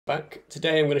back.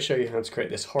 Today I'm going to show you how to create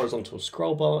this horizontal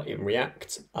scroll bar in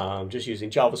React, just using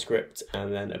JavaScript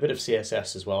and then a bit of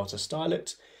CSS as well to style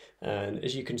it. And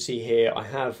as you can see here, I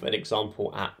have an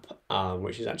example app,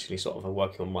 which is actually sort of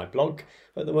working on my blog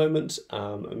at the moment.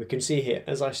 And we can see here,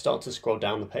 as I start to scroll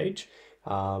down the page,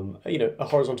 a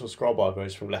horizontal scroll bar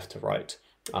goes from left to right,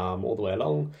 all the way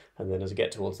along. And then as I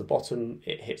get towards the bottom,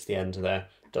 it hits the end there,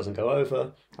 doesn't go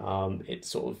over. It's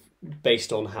sort of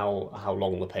based on how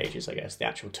long the page is, I guess, the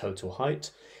actual total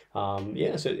height.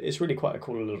 So it's really quite a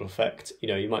cool little effect.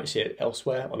 You might see it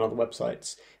elsewhere on other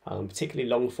websites, particularly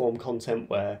long form content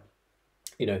where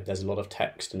there's a lot of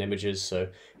text and images, so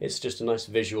it's just a nice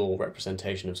visual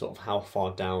representation of sort of how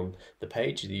far down the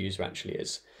page the user actually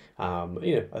is. I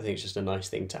think it's just a nice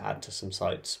thing to add to some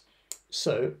sites.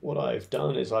 So what I've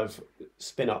done is I've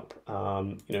spin up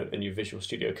a new Visual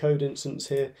Studio Code instance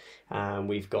here, and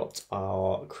we've got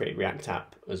our Create React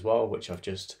app as well, which I've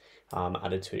just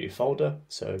added to a new folder.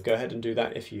 So go ahead and do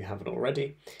that if you haven't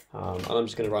already. And I'm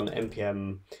just going to run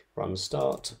npm run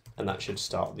start, and that should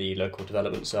start the local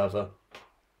development server,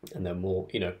 and then we'll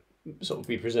sort of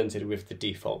be presented with the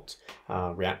default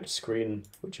React screen,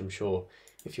 which I'm sure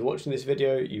if you're watching this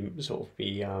video, you sort of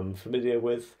be familiar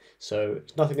with. So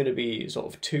it's nothing going to be sort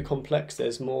of too complex.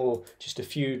 There's more just a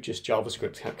few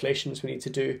JavaScript calculations we need to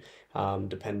do,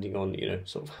 depending on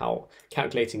sort of how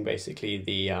calculating basically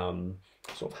the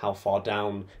sort of how far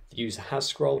down the user has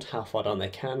scrolled, how far down they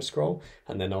can scroll,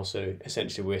 and then also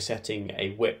essentially we're setting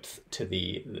a width to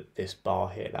this bar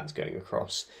here that's going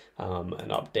across,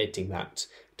 and updating that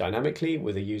dynamically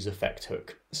with a use effect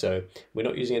hook. So we're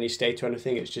not using any state or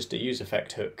anything, it's just a use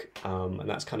effect hook, and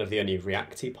that's kind of the only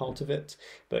React-y part of it.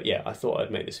 But yeah, I thought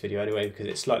I'd make this video anyway because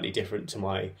it's slightly different to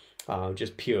my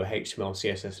just pure HTML,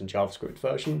 CSS and JavaScript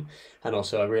version. And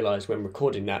also I realized when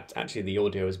recording that, actually the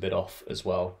audio is a bit off as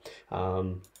well.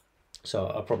 So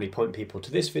I'll probably point people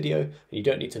to this video, and you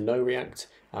don't need to know React,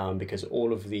 because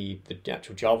all of the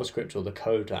actual JavaScript or the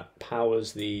code that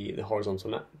powers the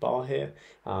horizontal bar here,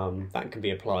 that can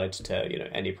be applied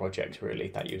to any project really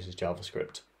that uses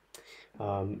JavaScript.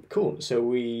 Cool, so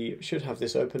we should have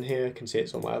this open here. You can see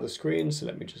it's on my other screen, so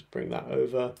let me just bring that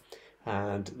over.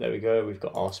 And there we go, we've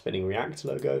got our spinning React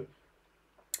logo.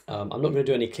 I'm not going to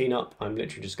do any cleanup, I'm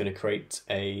literally just going to create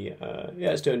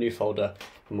let's do a new folder,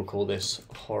 and we'll call this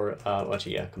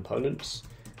components.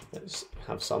 Let's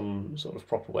have some sort of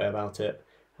proper way about it,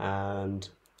 and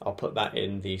I'll put that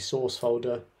in the source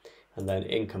folder, and then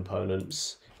in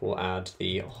components we'll add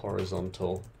the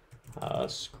horizontal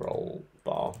scroll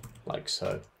bar, like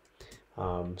so.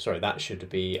 Sorry, that should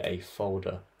be a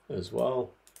folder as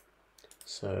well.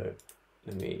 So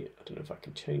I don't know if I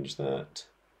can change that.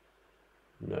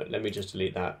 No, let me just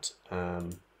delete that,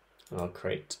 and I'll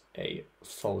create a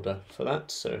folder for that.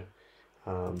 So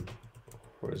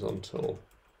horizontal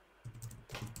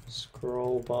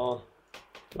scroll bar,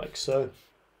 like so.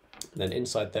 And then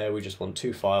inside there we just want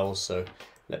two files, so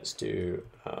let's do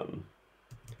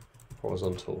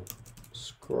horizontal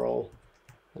scroll,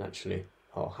 and actually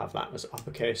I'll have that as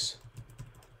uppercase.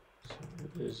 So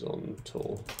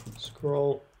horizontal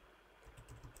scroll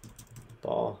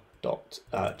bar dot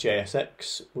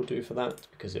JSX will do for that,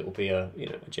 because it will be a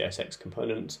JSX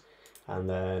component, and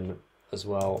then as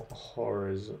well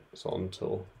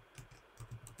horizontal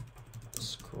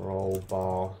scroll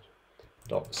bar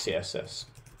dot CSS,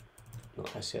 not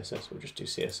SCSS, we'll just do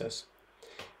CSS.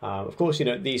 Of course,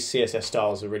 these CSS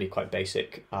styles are really quite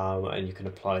basic, and you can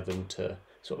apply them to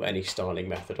sort of any styling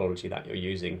methodology that you're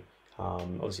using.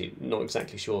 Obviously not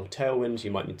exactly sure of Tailwind, you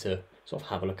might need to sort of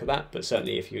have a look at that, but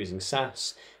certainly if you're using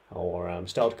Sass or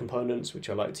styled components, which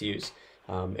I like to use,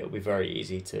 it'll be very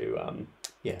easy to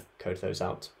code those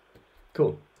out.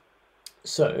 Cool.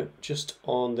 So just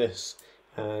on this,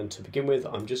 and to begin with,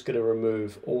 I'm just going to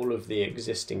remove all of the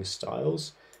existing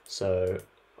styles. So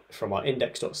from our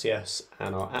index.cs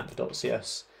and our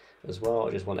app.cs as well,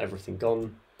 I just want everything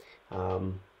gone. That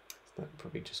would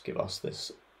probably just give us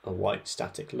a white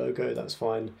static logo, that's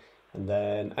fine. And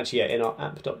then actually, in our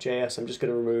app.js, I'm just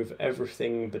going to remove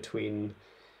everything between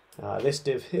this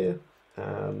div here,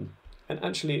 and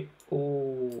actually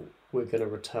all we're going to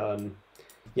return,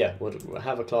 we'll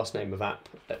have a class name of app,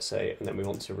 let's say, and then we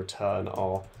want to return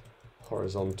our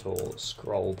horizontal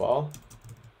scroll bar,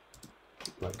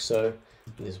 like so.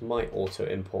 And this might auto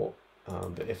import,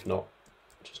 but if not,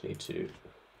 just need to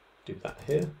do that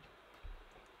here.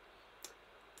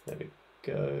 There we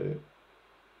go.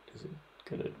 Is it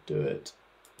gonna do it?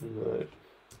 No.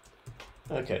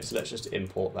 Okay, so let's just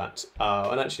import that.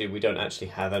 And actually, we don't actually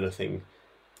have anything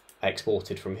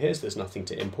exported from here, so there's nothing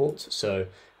to import. So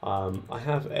I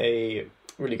have a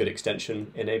really good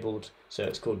extension enabled. So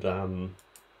it's called,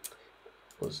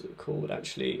 what's it called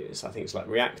actually? I think it's like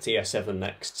React ES7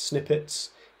 Next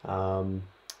Snippets. Where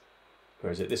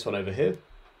is it? This one over here.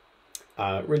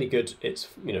 Really good. It's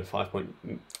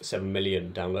 5.7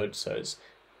 million downloads, so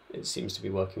it seems to be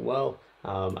working well.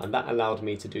 And that allowed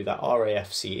me to do that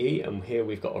RAFCE, and here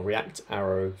we've got a React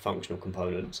Arrow functional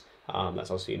component.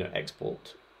 That's also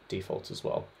export default as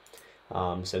well.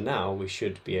 So now we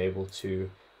should be able to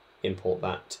import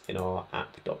that in our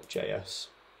app.js.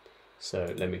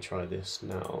 So let me try this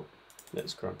now.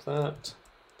 Let's grab that,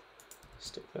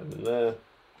 stick that in there.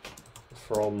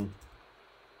 From,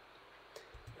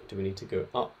 do we need to go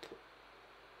up?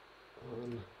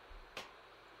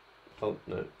 Oh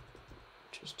no,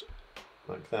 just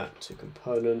like that to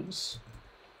components.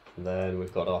 And then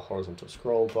we've got our horizontal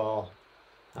scroll bar,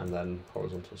 and then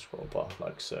horizontal scroll bar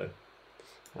like so.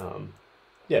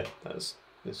 Yeah, this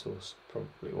will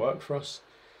probably work for us.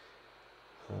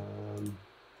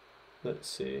 Let's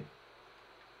see.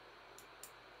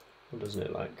 What doesn't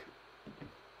it like?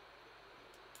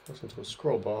 Horizontal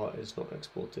scroll bar is not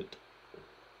exported.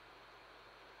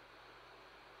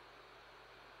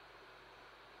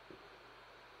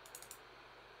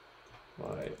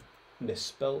 I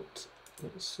misspelt.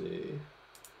 Let's see.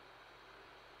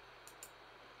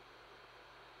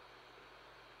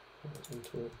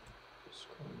 Horizontal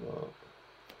scroll bar.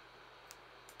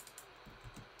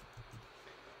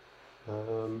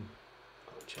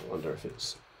 Actually, I wonder if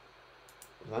it's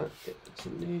that it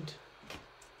doesn't need.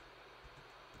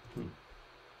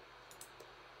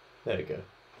 There we go.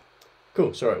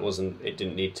 Cool. Sorry, it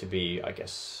didn't need to be, I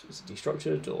guess, was it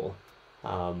destructured or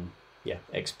yeah,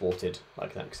 exported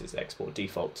like that because it's export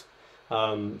default.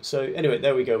 So anyway,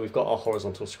 there we go. We've got our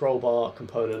horizontal scroll bar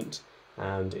component,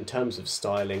 and in terms of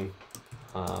styling,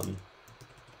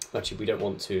 actually we don't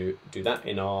want to do that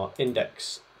in our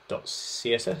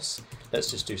index.css.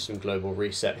 Let's just do some global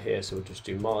reset here. So we'll just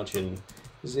do margin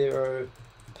 0,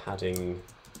 padding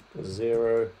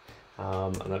 0.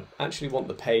 And I actually want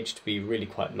the page to be really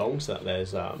quite long so that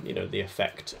there's the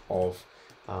effect of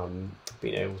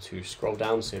being able to scroll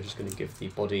down. So I'm just going to give the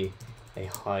body a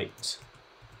height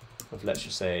of, let's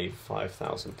just say,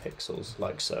 5,000 pixels,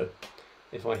 like so.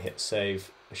 If I hit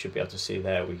save, I should be able to see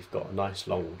there we've got a nice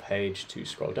long page to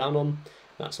scroll down on.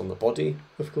 That's on the body,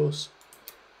 of course.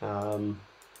 And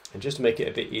just to make it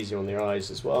a bit easier on the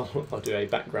eyes as well, I'll do a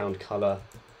background color,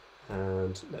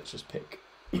 and let's just pick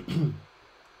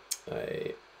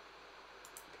a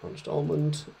blanched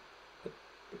almond.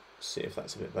 See if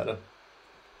that's a bit better.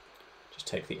 Just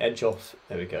take the edge off.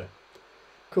 There we go.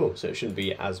 Cool. So it shouldn't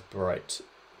be as bright.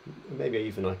 Maybe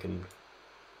even I can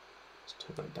just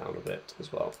turn that down a bit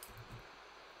as well.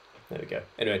 There we go.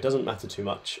 Anyway, it doesn't matter too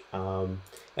much. And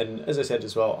as I said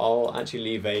as well, I'll actually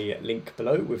leave a link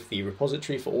below with the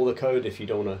repository for all the code. If you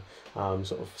don't want to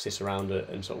sort of sit around it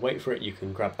and sort of wait for it, you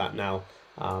can grab that now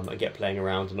and get playing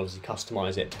around and obviously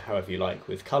customize it however you like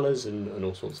with colors and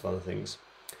all sorts of other things.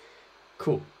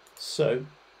 Cool. So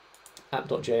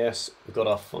app.js, we've got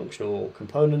our functional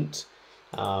component.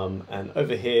 And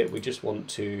over here, we just want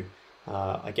to,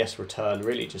 I guess, return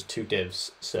really just two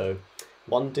divs. So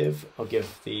one div, I'll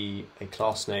give a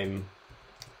class name,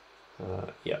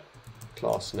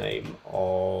 class name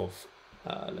of,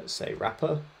 let's say,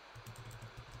 wrapper.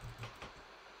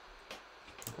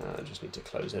 I just need to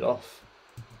close it off.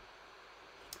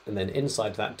 And then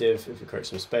inside that div, if we create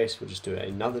some space, we'll just do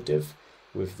another div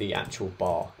with the actual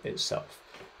bar itself.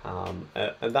 And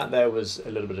that there was a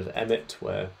little bit of Emmet,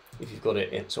 where if you've got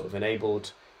it sort of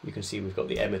enabled, you can see we've got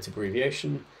the Emmet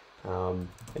abbreviation, and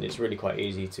it's really quite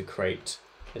easy to create,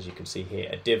 as you can see here,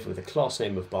 a div with a class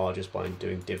name of bar just by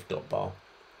doing div.bar.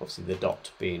 Obviously the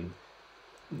dot being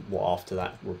what after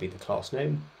that will be the class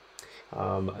name.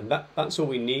 And that's all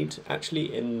we need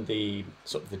actually in the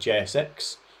sort of the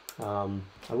JSX.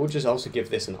 I will just also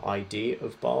give this an ID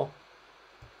of bar.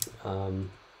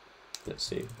 Let's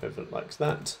see if it likes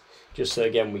that, just so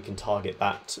again we can target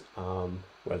that,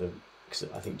 because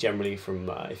I think generally from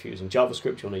if you're using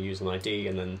JavaScript you want to use an ID,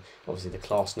 and then obviously the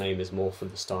class name is more for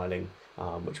the styling,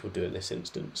 which we'll do in this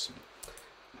instance.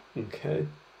 Okay,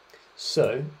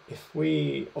 so if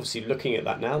we obviously looking at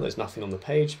that now, there's nothing on the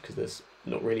page because there's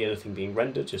not really anything being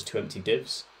rendered, just two empty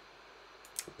divs.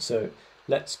 So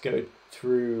let's go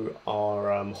through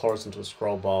our horizontal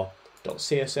scroll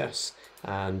bar.css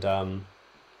and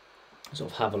sort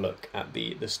of have a look at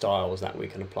the styles that we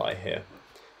can apply here.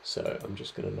 So I'm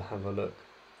just going to have a look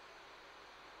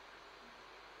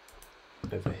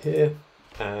over here,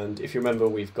 and if you remember,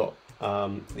 we've got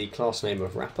the class name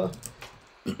of wrapper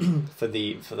for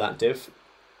that div.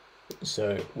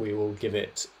 So we will give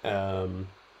it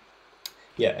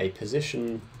yeah, a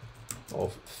position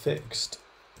of fixed.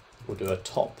 We'll do a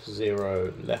top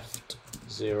 0, left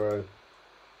 0,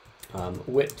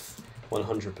 width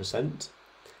 100%,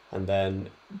 and then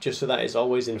just so that is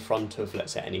always in front of,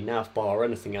 let's say, any nav bar or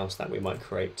anything else that we might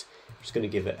create, I'm just going to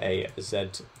give it a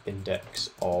Z index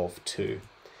of 2.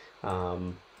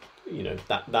 You know,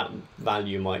 that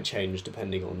value might change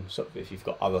depending on sort of if you've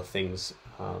got other things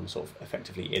sort of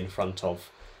effectively in front of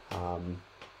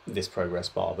this progress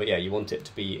bar. But yeah, you want it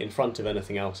to be in front of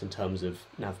anything else in terms of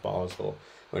nav bars or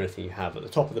anything you have at the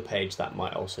top of the page that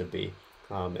might also be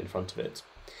in front of it.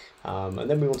 And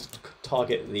then we want to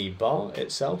target the bar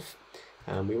itself,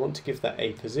 and we want to give that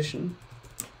a position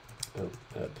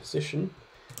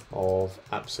of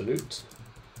absolute.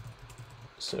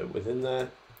 So within there,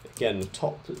 again,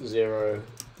 top 0,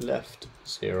 left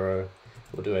 0,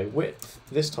 we'll do a width,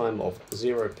 this time of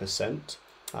 0%,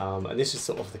 and this is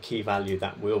sort of the key value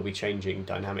that will be changing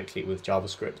dynamically with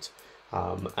JavaScript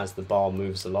as the bar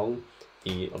moves along.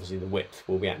 Obviously the width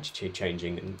will be actually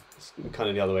changing, and it's kind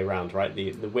of the other way around, right?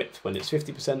 The width, when it's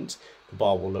 50%, the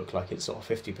bar will look like it's sort of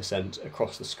 50%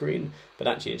 across the screen, but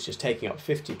actually it's just taking up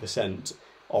 50%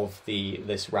 of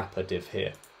this wrapper div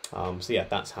here. So yeah,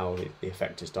 that's how the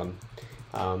effect is done.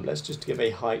 Let's just give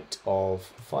a height of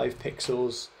 5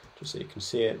 pixels, just so you can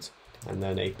see it, and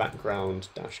then a background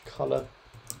dash color.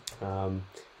 And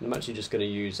I'm actually just going to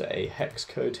use a hex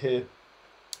code here.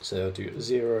 So I'll do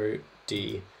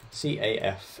 0D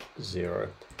CAF0.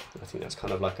 I think that's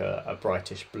kind of like a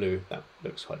brightish blue. That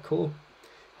looks quite cool.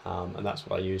 And that's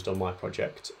what I used on my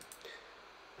project.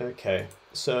 Okay,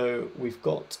 so we've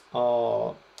got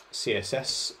our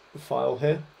CSS file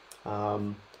here.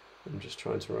 I'm just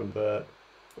trying to remember,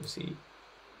 obviously,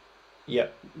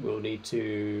 yep, we'll need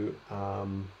to,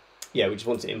 yeah, we just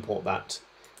want to import that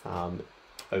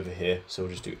over here. So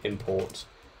we'll just do import,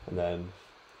 and then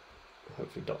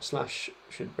hopefully //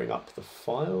 should bring up the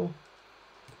file.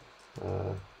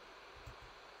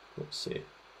 Let's see.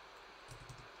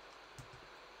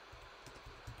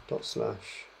 //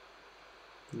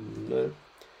 no,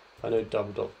 I know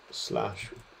 //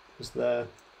 was there.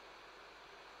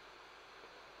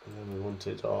 And then we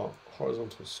wanted our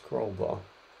horizontal scroll bar.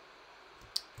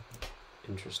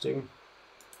 Interesting.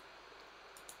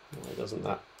 Why doesn't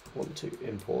that want to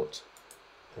import?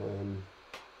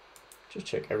 Just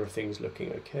check everything's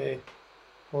looking okay.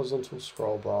 Horizontal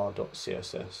scroll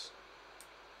bar.css.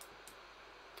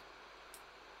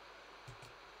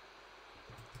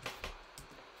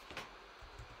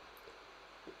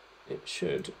 It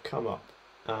should come up,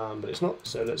 but it's not.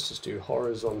 So let's just do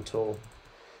horizontal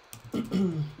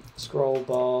scroll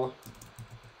bar.css.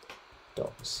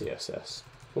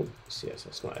 Oh,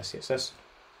 CSS, not SCSS.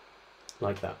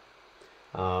 Like that.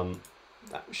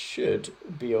 That should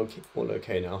be okay, all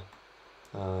okay now.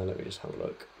 Let me just have a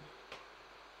look.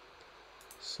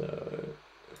 So,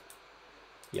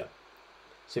 yeah.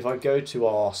 So if I go to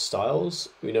our styles,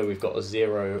 we know we've got a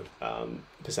 0%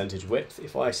 width.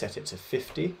 If I set it to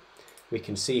 50, we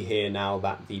can see here now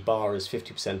that the bar is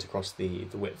 50% across the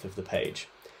width of the page.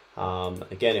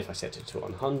 Again, if I set it to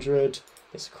 100,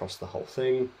 it's across the whole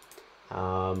thing.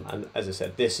 And as I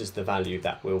said, this is the value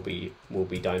that will be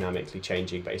dynamically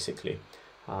changing, basically.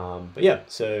 But yeah,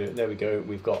 so there we go.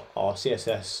 We've got our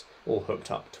CSS all hooked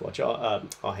up to our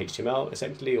HTML,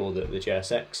 essentially, or the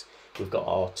JSX. We've got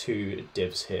our 2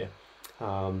 divs here.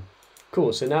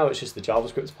 Cool, so now it's just the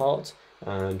JavaScript part.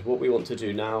 And what we want to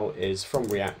do now is from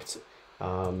React,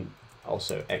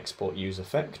 also export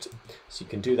useEffect. So you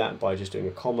can do that by just doing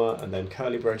a comma and then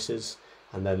curly braces.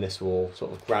 And then this will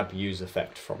sort of grab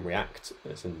useEffect from React,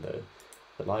 as in the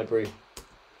library.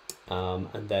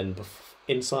 And then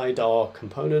inside our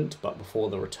component, but before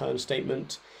the return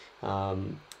statement,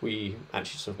 we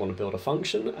actually sort of want to build a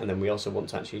function, and then we also want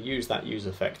to actually use that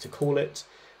useEffect to call it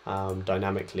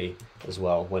dynamically as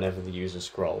well whenever the user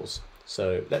scrolls.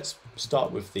 So let's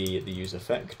start with the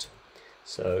useEffect.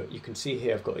 So you can see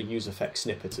here I've got a useEffect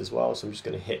snippet as well, so I'm just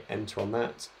going to hit enter on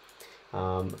that.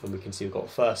 And we can see we've got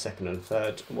first, second and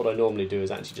third. And what I normally do is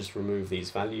actually just remove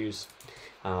these values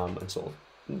and sort of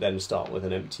then start with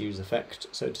an empty useEffect,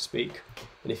 so to speak.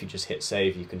 And if you just hit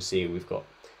save, you can see we've got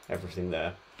everything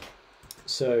there.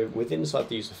 So within inside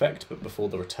the useEffect, but before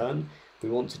the return, we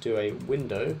want to do a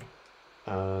window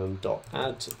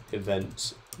 .add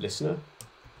event listener,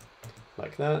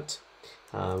 like that.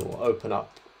 We'll open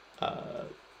up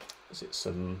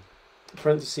some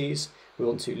parentheses. We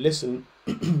want to listen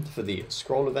for the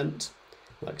scroll event,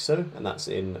 like so, and that's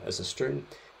in as a string.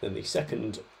 Then the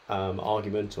second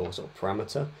argument or sort of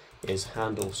parameter is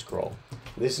handle scroll.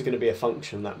 This is going to be a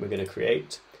function that we're going to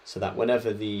create so that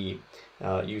whenever the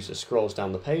user scrolls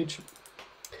down the page,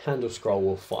 handle scroll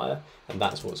will fire, and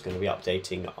that's what's going to be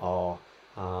updating our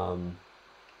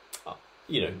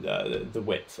the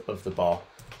width of the bar.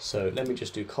 So let me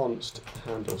just do const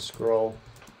handle scroll.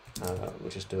 We'll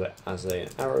just do it as an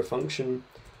arrow function,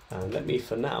 and let me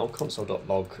for now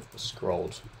console.log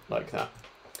scrolled like that.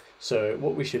 So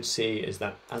what we should see is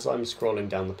that as I'm scrolling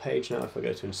down the page now, if I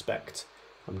go to inspect,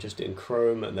 I'm just in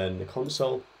Chrome and then the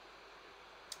console.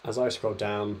 As I scroll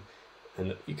down,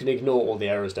 and you can ignore all the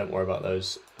errors, don't worry about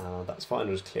those, that's fine,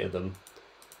 I'll just clear them.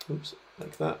 Oops,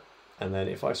 like that. And then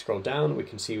if I scroll down, we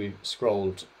can see we've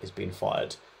scrolled is being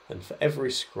fired. And for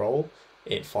every scroll,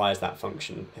 it fires that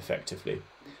function effectively.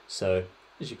 So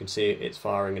as you can see, it's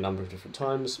firing a number of different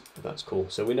times. That's cool.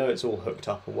 So we know it's all hooked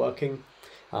up and working.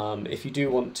 If you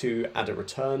do want to add a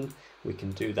return, we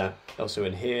can do that also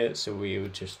in here. So we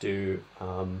would just do,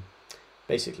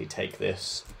 basically take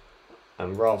this,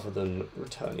 and rather than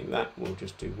returning that, we'll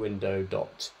just do window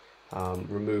dot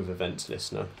remove events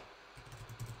listener.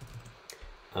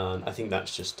 And I think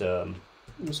that's just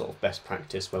sort of best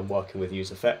practice when working with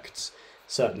use effects.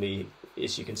 Certainly,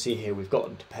 as you can see here, we've got a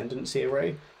dependency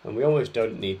array, and we almost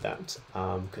don't need that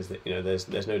because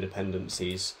there's no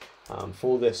dependencies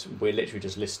for this. We're literally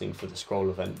just listening for the scroll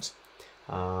event.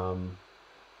 Let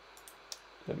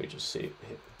me just see,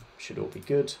 it should all be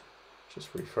good.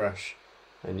 Just refresh,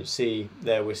 and you see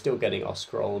there we're still getting our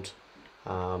scrolled,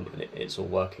 and it's all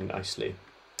working nicely.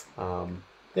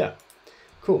 Yeah.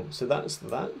 Cool, so that's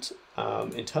that.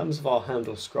 In terms of our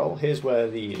handle scroll, here's where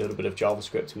the little bit of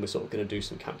JavaScript, and we're sort of going to do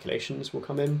some calculations, will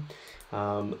come in.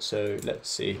 So let's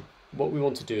see. What we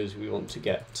want to do is we want to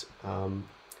get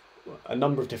a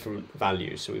number of different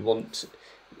values. So we want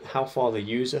how far the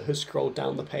user has scrolled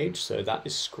down the page, so that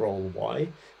is scroll Y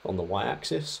on the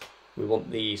Y-axis. We want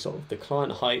the sort of the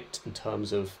client height in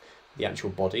terms of the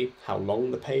actual body, how long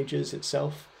the page is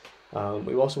itself.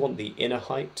 We also want the inner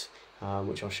height,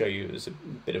 which I'll show you as a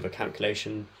bit of a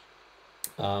calculation.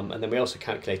 And then we also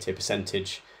calculate a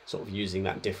percentage, sort of using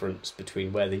that difference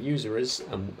between where the user is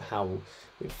and how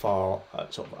far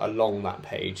sort of along that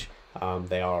page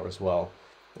they are as well.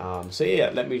 So yeah,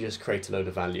 let me just create a load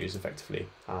of values effectively,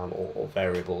 or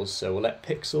variables. So we'll let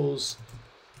pixels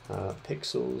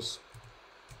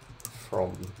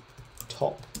from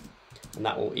top, and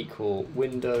that will equal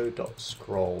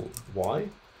window.scroll_y.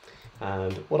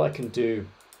 And what I can do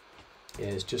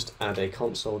is just add a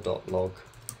console.log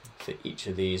for each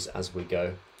of these as we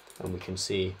go, and we can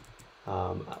see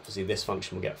obviously this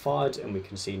function will get fired, and we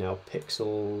can see now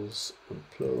pixels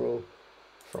plural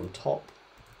from top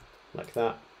like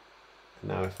that.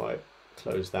 And now if I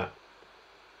close that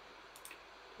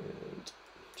and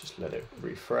just let it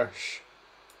refresh,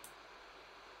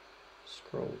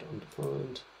 scrolled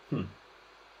undefined,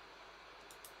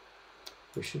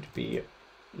 we should be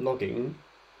logging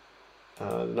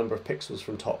the number of pixels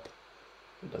from top.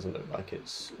 It doesn't look like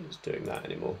it's doing that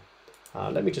anymore.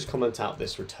 Let me just comment out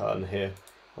this return here.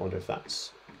 I wonder if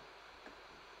that's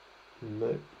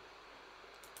no.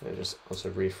 And just also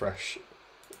refresh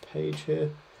the page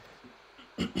here.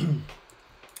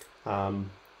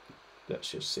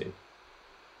 Let's just see.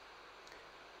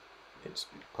 It's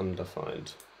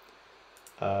undefined.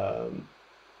 So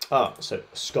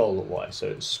scroll Y.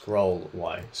 So scroll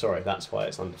Y. Sorry, that's why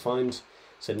it's undefined.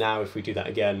 So now if we do that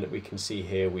again, we can see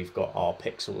here we've got our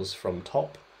pixels from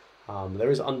top. There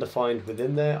is undefined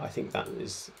within there. I think that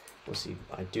is, obviously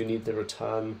I do need the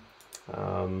return.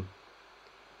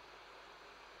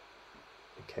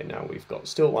 Okay, now we've got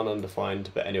still one undefined,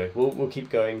 but anyway, we'll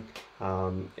keep going.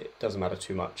 It doesn't matter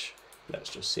too much. Let's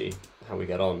just see how we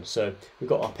get on. So we've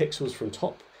got our pixels from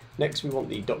top. Next we want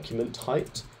the document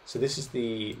height. So this is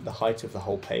the height of the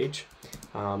whole page.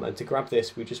 And to grab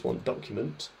this, we just want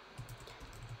document.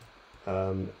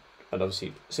 And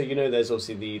obviously, so there's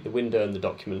obviously the window and the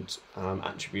document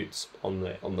attributes on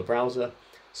the browser.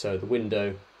 So the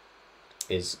window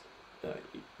is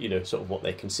sort of what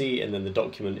they can see, and then the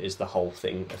document is the whole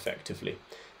thing effectively.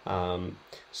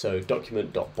 So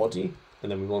document.body,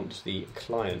 and then we want the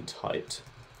client height,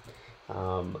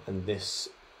 and this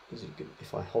is,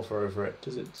 if I hover over it,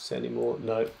 does it say any more?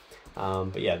 No.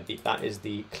 But yeah, that is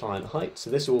the client height. So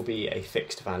this will be a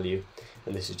fixed value,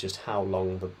 and this is just how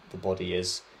long the body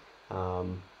is.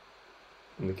 And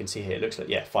we can see here, it looks like,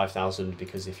 yeah, 5,000,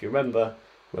 because if you remember,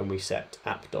 when we set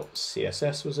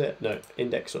app.css, was it? No,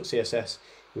 index.css,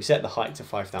 we set the height to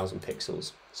 5,000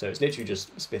 pixels. So it's literally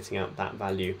just spitting out that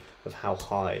value of how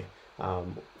high,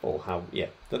 or how, yeah,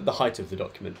 the height of the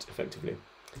document, effectively.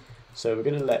 So we're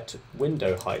going to let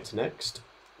window height next,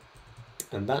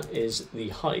 and that is the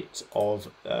height of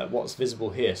what's visible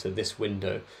here, so this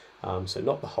window. So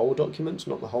not the whole document,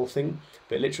 not the whole thing,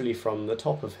 but literally from the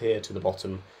top of here to the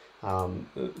bottom,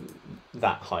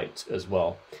 that height as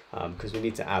well, because we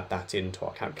need to add that into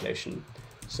our calculation.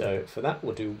 So for that,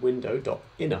 we'll do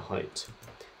window.innerHeight,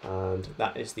 and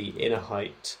that is the inner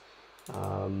height,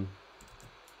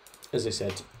 as I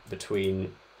said,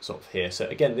 between sort of here. So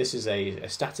again, this is a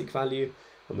static value,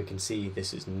 and we can see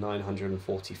this is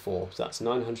 944. So that's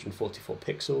 944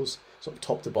 pixels, sort of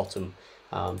top to bottom,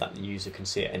 that the user can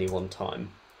see at any one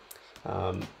time.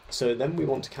 So then we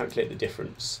want to calculate the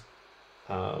difference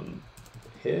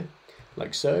here,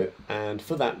 like so. And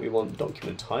for that, we want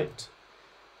document height,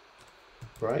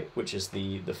 right, which is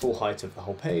the full height of the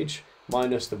whole page,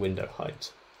 minus the window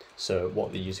height. So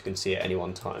what the user can see at any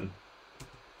one time,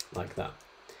 like that.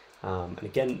 And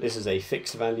again, this is a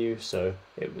fixed value, so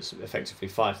it was effectively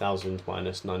 5,000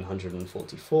 minus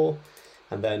 944.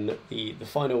 And then the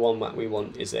final one that we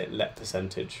want is a let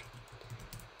percentage.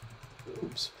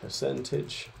 Oops,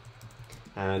 percentage.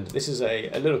 And this is a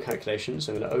little calculation,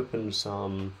 so I'm going to open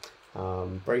some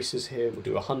braces here. We'll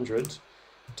do 100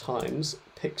 times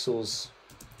pixels,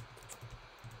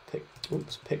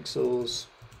 pixels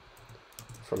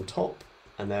from top,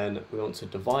 and then we want to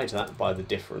divide that by the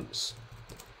difference.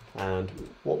 And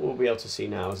what we'll be able to see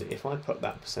now is that if I put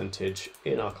that percentage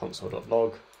in our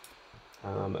console.log,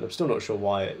 and I'm still not sure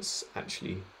why it's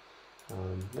actually,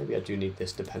 maybe I do need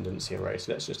this dependency array,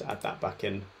 so let's just add that back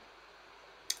in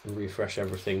and refresh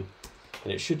everything,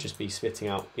 and it should just be spitting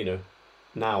out, you know,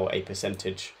 now a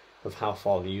percentage of how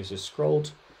far the user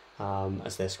scrolled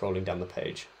as they're scrolling down the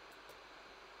page.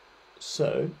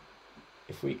 So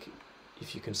if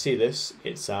you can see this,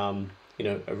 it's you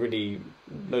know, a really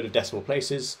load of decimal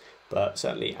places, but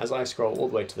certainly as I scroll all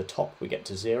the way to the top, we get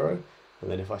to 0, and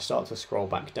then if I start to scroll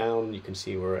back down, you can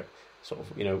see we're at sort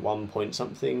of, you know, 1 point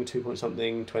something, 2 point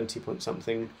something, 20 point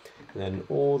something, and then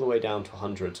all the way down to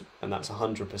 100, and that's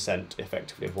 100%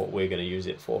 effectively of what we're going to use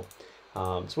it for.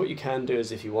 So what you can do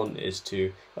is, if you want, is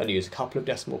to only use a couple of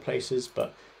decimal places,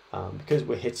 but because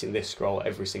we're hitting this scroll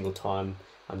every single time,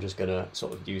 I'm just going to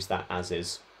sort of use that as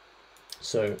is.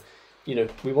 So, you know,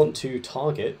 we want to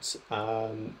target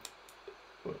over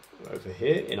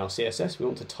here in our CSS, we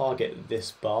want to target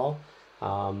this bar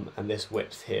and this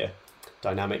width here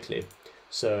dynamically.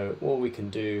 So what we can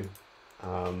do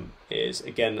is,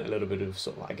 again, a little bit of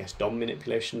sort of, I guess, DOM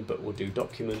manipulation, but we'll do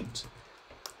document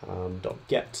dot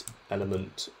get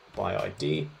element by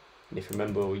ID. And if you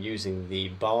remember, we're using the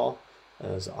bar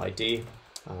as ID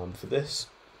for this.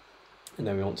 And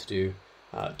then we want to do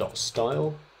dot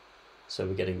style. So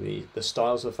we're getting the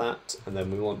styles of that, and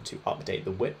then we want to update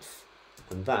the width,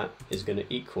 and that is going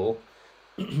to equal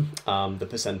the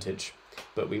percentage.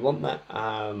 But we want that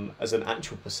as an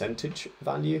actual percentage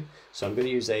value. So I'm going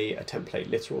to use a template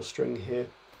literal string here.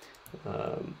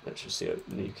 Let's just see a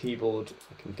new keyboard, if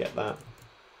I can get that.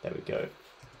 There we go.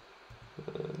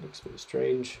 Looks a bit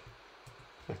strange.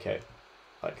 Okay,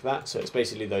 like that. So it's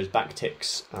basically those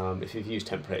backticks. If you've used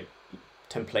template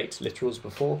literals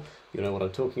before, you know what I'm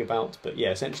talking about. But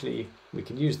yeah, essentially we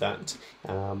can use that,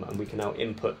 and we can now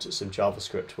input some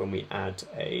JavaScript when we add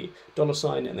a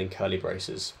 $sign and then curly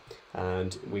braces,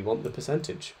 and we want the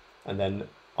percentage. And then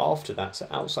after that, so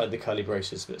outside the curly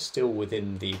braces but still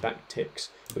within the backticks,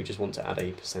 we just want to add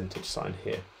a percentage sign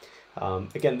here.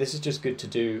 Again, this is just good to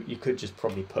do. You could just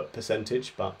probably put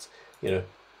percentage, but you know,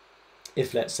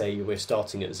 if let's say we're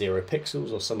starting at 0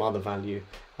 pixels or some other value,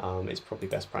 it's probably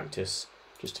best practice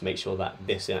just to make sure that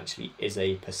this actually is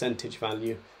a percentage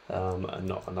value and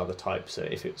not another type. So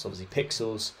if it's obviously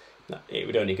pixels, it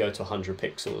would only go to 100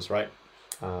 pixels, right?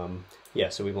 Yeah,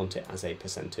 so we want it as a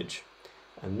percentage.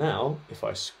 And now if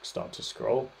I start to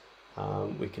scroll,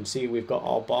 we can see we've got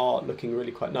our bar looking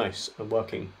really quite nice and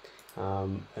working.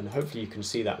 And hopefully you can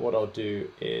see that. What I'll do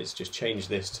is just change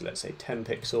this to, let's say, 10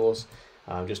 pixels,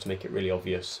 just to make it really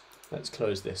obvious. Let's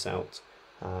close this out,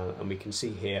 and we can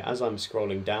see here, as I'm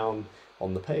scrolling down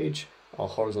on the page, our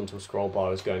horizontal scroll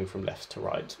bar is going from left to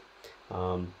right,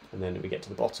 and then we get to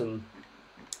the bottom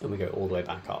and we go all the way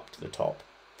back up to the top,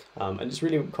 and it's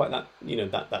really quite that, you know,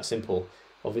 that simple.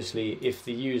 Obviously, if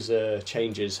the user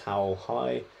changes how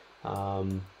high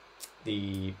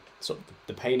the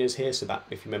pane is here, so that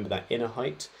if you remember that inner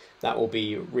height, that will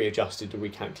be readjusted and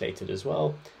recalculated as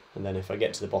well. And then if I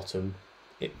get to the bottom,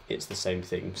 it's the same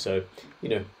thing. So, you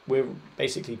know, we're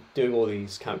basically doing all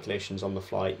these calculations on the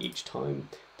fly each time,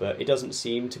 but it doesn't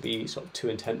seem to be sort of too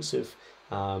intensive.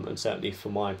 And certainly for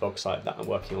my blog site that I'm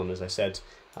working on, as I said,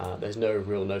 there's no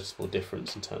real noticeable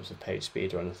difference in terms of page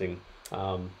speed or anything.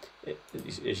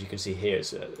 As you can see here,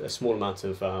 it's a small amount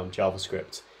of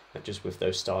JavaScript, just with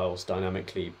those styles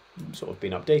dynamically sort of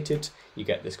being updated, you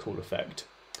get this cool effect.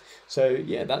 So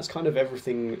yeah, that's kind of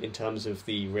everything in terms of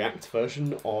the React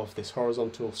version of this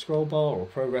horizontal scroll bar or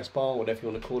progress bar, whatever you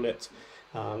want to call it.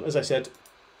 As I said,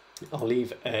 I'll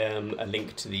leave a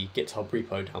link to the GitHub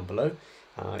repo down below.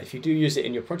 If you do use it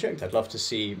in your project, I'd love to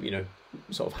see,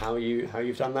 sort of how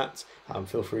you've done that.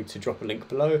 Feel free to drop a link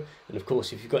below. And of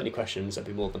course, if you've got any questions, I'd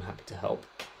be more than happy to help.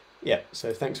 Yeah,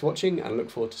 so thanks for watching and I look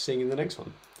forward to seeing you in the next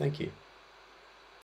one. Thank you.